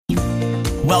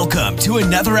Welcome to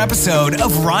another episode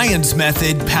of Ryan's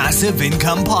Method Passive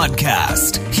Income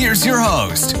Podcast. Here's your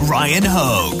host, Ryan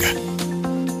Hogue.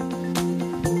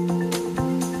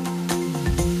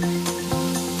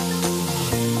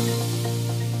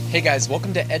 Hey guys,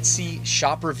 welcome to Etsy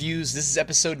Shop Reviews. This is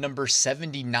episode number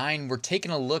 79. We're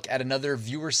taking a look at another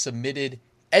viewer-submitted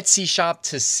Etsy shop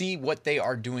to see what they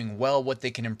are doing well, what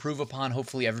they can improve upon.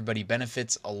 Hopefully everybody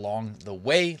benefits along the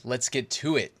way. Let's get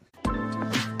to it.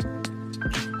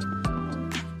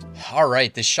 All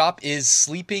right, the shop is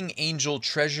Sleeping Angel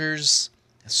Treasures,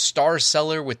 star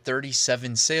seller with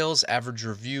 37 sales, average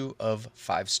review of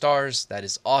 5 stars. That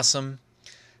is awesome.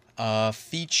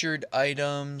 Featured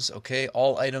items, okay,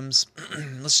 all items.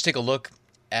 Let's just take a look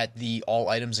at the all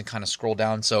items and kind of scroll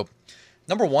down. So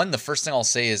number one, the first thing I'll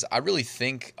say is I really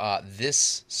think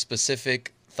this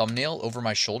specific thumbnail over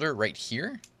my shoulder right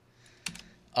here,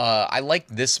 I like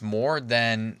this more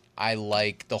than I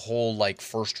like the whole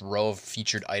first row of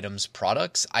featured items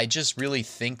products. I just really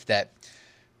think that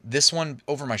this one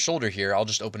over my shoulder here, I'll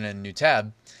just open it in a new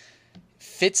tab,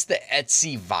 fits the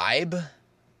Etsy vibe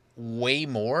way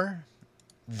more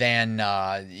than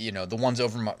the ones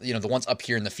over my, the ones up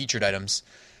here in the featured items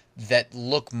that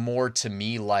look more to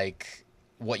me like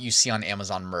what you see on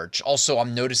Amazon merch. Also,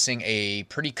 I'm noticing a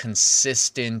pretty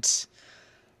consistent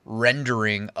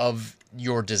rendering of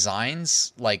your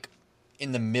designs like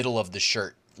in the middle of the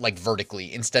shirt, like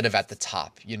vertically instead of at the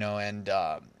top, and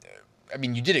I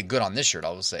mean, you did it good on this shirt, I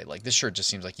will say. Like, this shirt just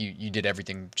seems like you did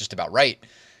everything just about right,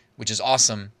 which is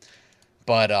awesome.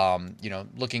 But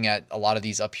looking at a lot of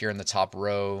these up here in the top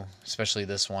row, especially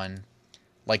this one,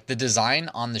 like the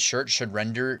design on the shirt should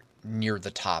render near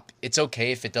the top. It's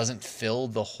okay if it doesn't fill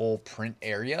the whole print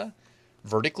area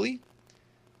vertically.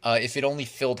 If it only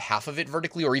filled half of it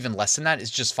vertically or even less than that,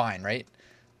 it's just fine, right?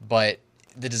 But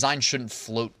the design shouldn't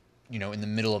float, in the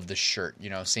middle of the shirt.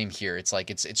 Same here. It's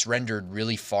like it's rendered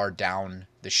really far down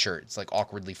the shirt. It's like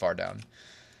awkwardly far down.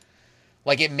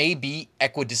 Like, it may be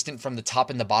equidistant from the top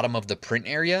and the bottom of the print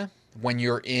area when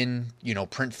you're in,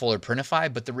 Printful or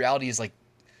Printify, but the reality is like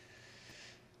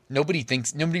nobody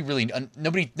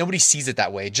sees it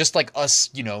that way. Just like us,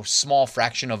 small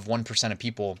fraction of 1% of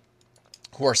people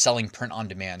who are selling print on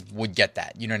demand would get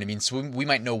that. You know what I mean? So we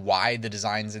might know why the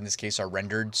designs in this case are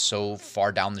rendered so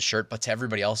far down the shirt, but to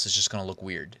everybody else it's just going to look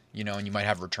weird, and you might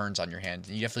have returns on your hand.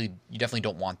 You definitely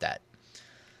don't want that.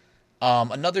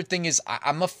 Another thing is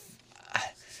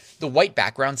the white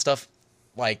background stuff,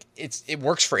 like it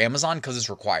works for Amazon because it's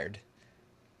required.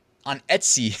 On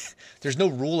Etsy, there's no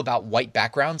rule about white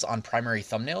backgrounds on primary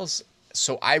thumbnails.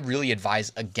 So I really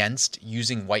advise against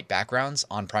using white backgrounds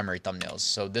on primary thumbnails.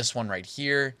 So this one right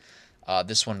here,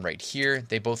 this one right here,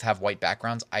 they both have white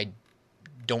backgrounds. I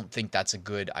don't think that's a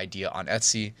good idea on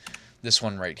Etsy. This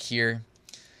one right here,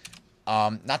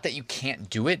 not that you can't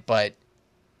do it, but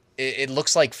it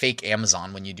looks like fake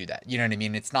Amazon when you do that. You know what I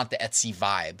mean? It's not the Etsy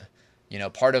vibe.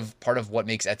 Part of what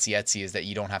makes Etsy is that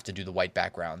you don't have to do the white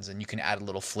backgrounds, and you can add a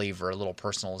little flavor, a little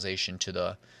personalization to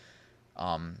the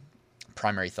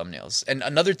primary thumbnails. And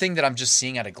another thing that I'm just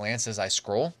seeing at a glance as I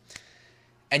scroll,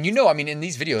 and in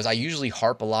these videos, I usually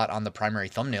harp a lot on the primary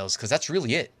thumbnails because that's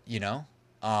really it,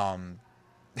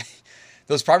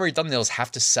 those primary thumbnails have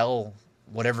to sell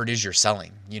whatever it is you're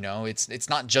selling, it's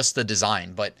not just the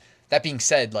design. But that being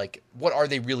said, like, what are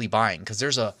they really buying? Because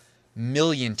there's a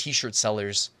million t-shirt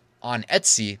sellers on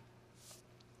Etsy.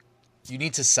 You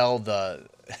need to sell the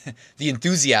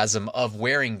enthusiasm of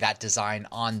wearing that design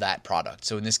on that product.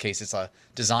 So in this case, it's a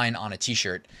design on a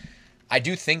t-shirt. I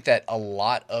do think that a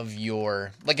lot of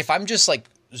your, like, if I'm just like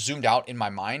zoomed out in my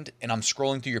mind and I'm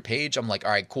scrolling through your page, I'm like,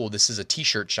 all right, cool. This is a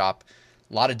t-shirt shop.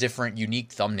 A lot of different unique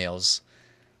thumbnails.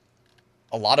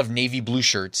 A lot of navy blue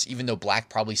shirts, even though black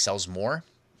probably sells more.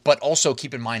 But also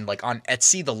keep in mind, like, on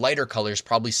Etsy, the lighter colors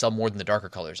probably sell more than the darker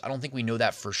colors. I don't think we know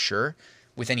that for sure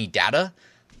with any data,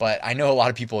 but I know a lot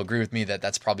of people agree with me that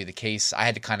that's probably the case. I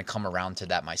had to kind of come around to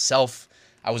that myself.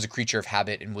 I was a creature of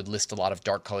habit and would list a lot of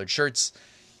dark colored shirts.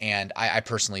 And I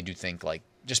personally do think, like,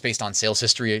 just based on sales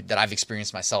history that I've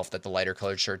experienced myself, that the lighter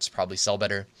colored shirts probably sell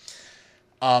better.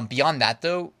 Beyond that,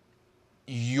 though,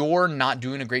 you're not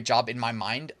doing a great job in my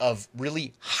mind of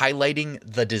really highlighting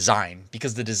the design,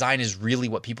 because the design is really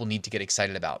what people need to get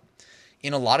excited about.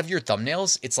 In a lot of your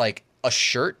thumbnails, it's like a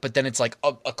shirt, but then it's like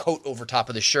a coat over top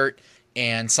of the shirt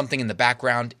and something in the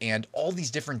background and all these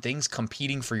different things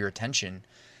competing for your attention.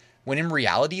 When in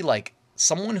reality, like,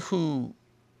 someone who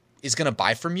is going to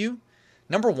buy from you,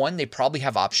 number one, they probably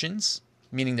have options,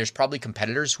 meaning there's probably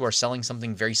competitors who are selling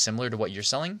something very similar to what you're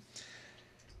selling.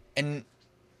 And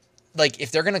like,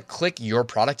 if they're going to click your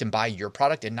product and buy your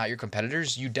product and not your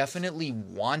competitors, you definitely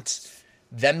want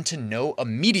them to know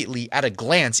immediately at a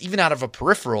glance, even out of a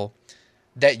peripheral,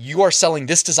 that you are selling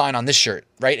this design on this shirt,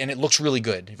 right? And it looks really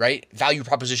good, right? Value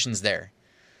proposition's there.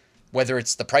 Whether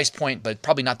it's the price point, but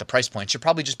probably not the price point. It should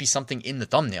probably just be something in the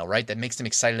thumbnail, right? That makes them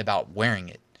excited about wearing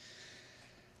it.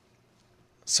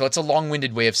 So it's a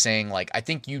long-winded way of saying, like, I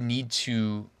think you need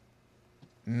to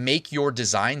make your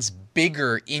designs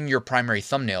bigger in your primary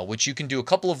thumbnail, which you can do a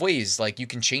couple of ways. Like, you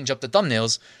can change up the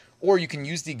thumbnails, or you can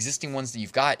use the existing ones that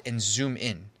you've got and zoom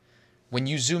in. When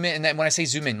you zoom in, and then when I say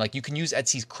zoom in, like, you can use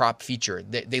Etsy's crop feature.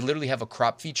 They literally have a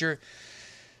crop feature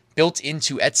built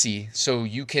into Etsy, so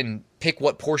you can pick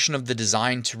what portion of the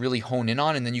design to really hone in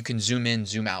on, and then you can zoom in,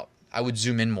 zoom out. I would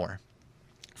zoom in more.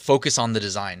 Focus on the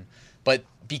design. But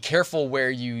be careful where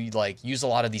you like use a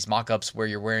lot of these mock-ups where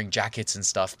you're wearing jackets and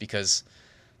stuff, because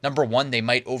number one, they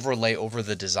might overlay over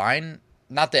the design.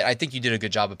 Not that I think you did a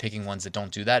good job of picking ones that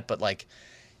don't do that, but like,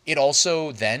 it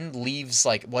also then leaves,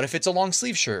 like, what if it's a long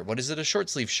sleeve shirt? What is it, a short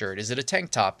sleeve shirt? Is it a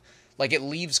tank top? Like, it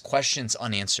leaves questions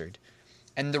unanswered.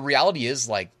 And the reality is,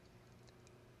 like,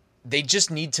 they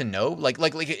just need to know, like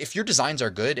if your designs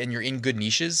are good and you're in good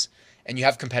niches and you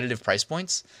have competitive price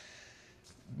points,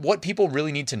 what people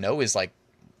really need to know is, like,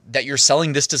 that you're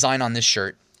selling this design on this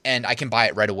shirt and I can buy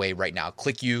it right away, right now.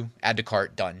 Click you, add to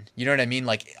cart, done. You know what I mean?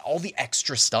 Like, all the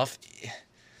extra stuff,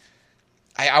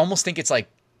 I almost think it's like,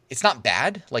 it's not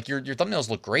bad. Like, your thumbnails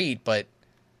look great, but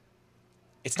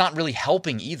it's not really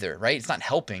helping either, right? It's not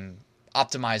helping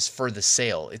optimize for the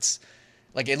sale. It's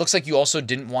like, it looks like you also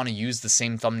didn't want to use the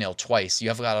same thumbnail twice. You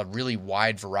have got a really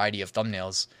wide variety of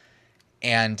thumbnails.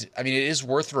 And I mean, it is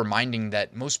worth reminding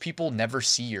that most people never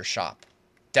see your shop.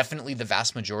 Definitely the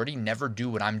vast majority never do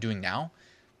what I'm doing now,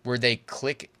 where they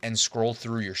click and scroll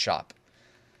through your shop.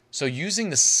 So using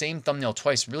the same thumbnail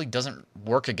twice really doesn't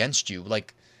work against you.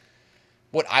 Like,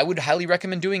 what I would highly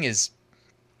recommend doing is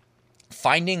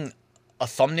finding a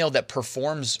thumbnail that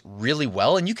performs really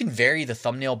well, and you can vary the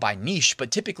thumbnail by niche,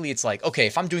 but typically it's like, okay,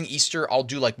 if I'm doing Easter, I'll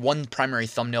do like one primary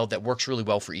thumbnail that works really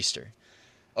well for Easter.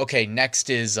 Okay, next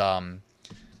is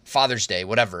Father's Day,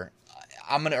 whatever.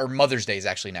 Or Mother's Day is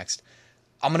actually next.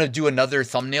 I'm going to do another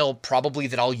thumbnail probably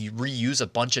that I'll reuse a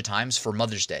bunch of times for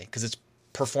Mother's Day because it's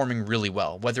performing really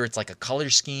well. Whether it's like a color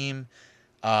scheme,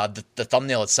 the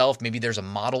thumbnail itself, maybe there's a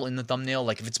model in the thumbnail.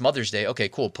 Like, if it's Mother's Day, okay,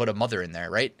 cool, put a mother in there,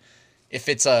 right? If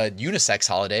it's a unisex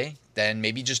holiday, then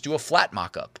maybe just do a flat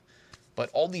mock-up. But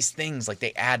all these things, like,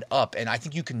 they add up, and I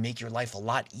think you can make your life a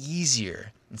lot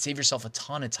easier and save yourself a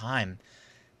ton of time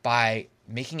by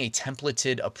making a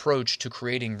templated approach to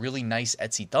creating really nice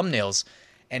Etsy thumbnails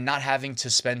and not having to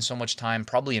spend so much time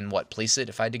probably in Placeit,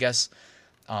 if I had to guess.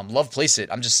 Love Placeit.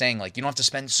 I'm just saying, like, you don't have to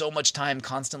spend so much time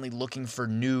constantly looking for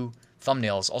new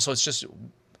thumbnails. Also, it's just,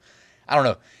 I don't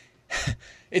know.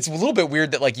 It's a little bit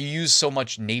weird that, like, you use so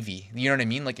much navy. You know what I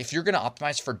mean? Like, if you're going to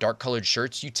optimize for dark colored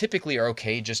shirts, you typically are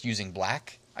okay just using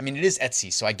black. I mean, it is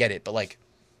Etsy, so I get it. But, like,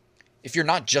 if you're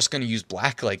not just going to use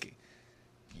black, like,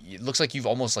 it looks like you've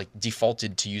almost, like,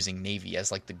 defaulted to using navy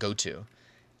as, like, the go-to.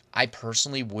 I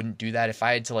personally wouldn't do that. If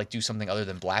I had to, like, do something other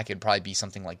than black, it'd probably be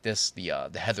something like this, the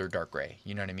heather dark gray.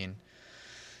 You know what I mean?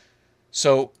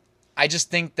 So I just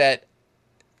think that,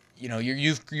 you know,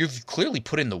 you've clearly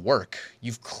put in the work.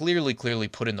 You've clearly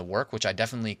put in the work, which I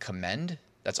definitely commend.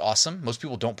 That's awesome. Most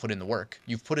people don't put in the work.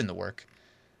 You've put in the work.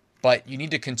 But you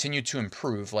need to continue to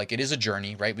improve. Like, it is a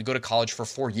journey, right? We go to college for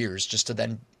 4 years just to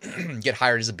then get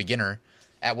hired as a beginner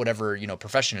at whatever, you know,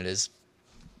 profession it is.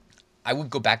 I would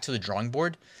go back to the drawing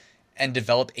board and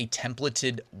develop a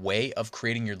templated way of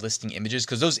creating your listing images.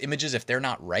 Because those images, if they're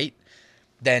not right,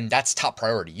 then that's top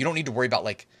priority. You don't need to worry about,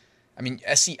 like, I mean,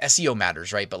 SEO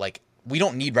matters, right? But, like, we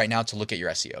don't need right now to look at your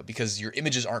SEO because your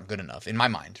images aren't good enough, in my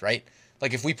mind, right?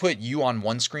 Like, if we put you on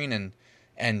one screen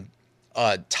and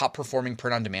top performing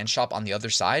print on demand shop on the other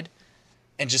side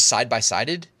and just side by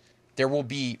sided, there will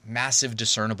be massive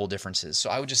discernible differences. So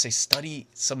I would just say study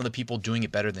some of the people doing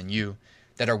it better than you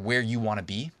that are where you want to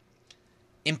be.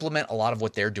 Implement a lot of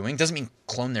what they're doing. Doesn't mean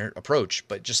clone their approach,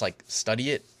 but just, like,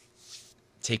 study it,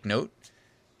 take note,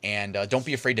 and don't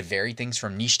be afraid to vary things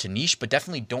from niche to niche, but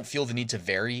definitely don't feel the need to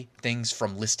vary things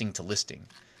from listing to listing.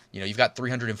 You know, you've got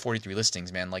 343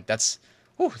 listings, man. Like, that's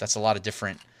a lot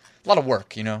of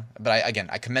work, you know. But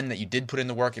I commend that you did put in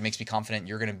the work. It makes me confident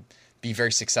you're going to be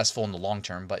very successful in the long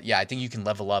term. But yeah, I think you can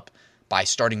level up by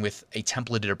starting with a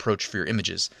templated approach for your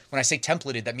images. When I say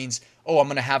templated, that means, I'm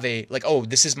going to have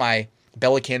this is my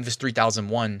Bella Canvas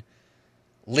 3001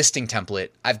 listing template.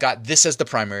 I've got this as the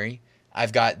primary.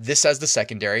 I've got this as the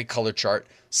secondary, color chart,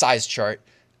 size chart,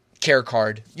 care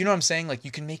card. You know what I'm saying? Like,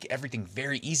 you can make everything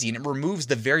very easy, and it removes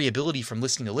the variability from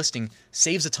listing to listing,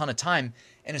 saves a ton of time,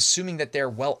 and assuming that they're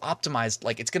well optimized,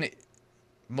 like, it's going to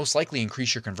most likely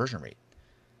increase your conversion rate,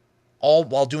 all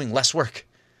while doing less work.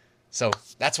 So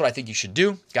that's what I think you should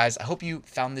do. Guys, I hope you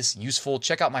found this useful.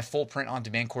 Check out my full print on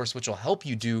demand course, which will help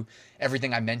you do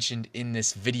everything I mentioned in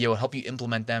this video, help you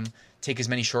implement them, take as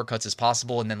many shortcuts as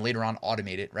possible, and then later on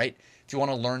automate it, right? If you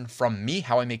want to learn from me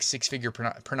how I make six-figure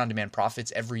print on demand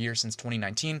profits every year since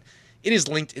 2019, it is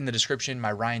linked in the description,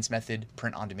 my Ryan's Method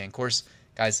print on demand course.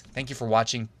 Guys, thank you for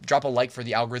watching. Drop a like for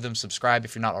the algorithm, subscribe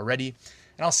if you're not already,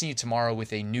 and I'll see you tomorrow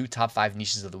with a new top 5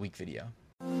 niches of the week video.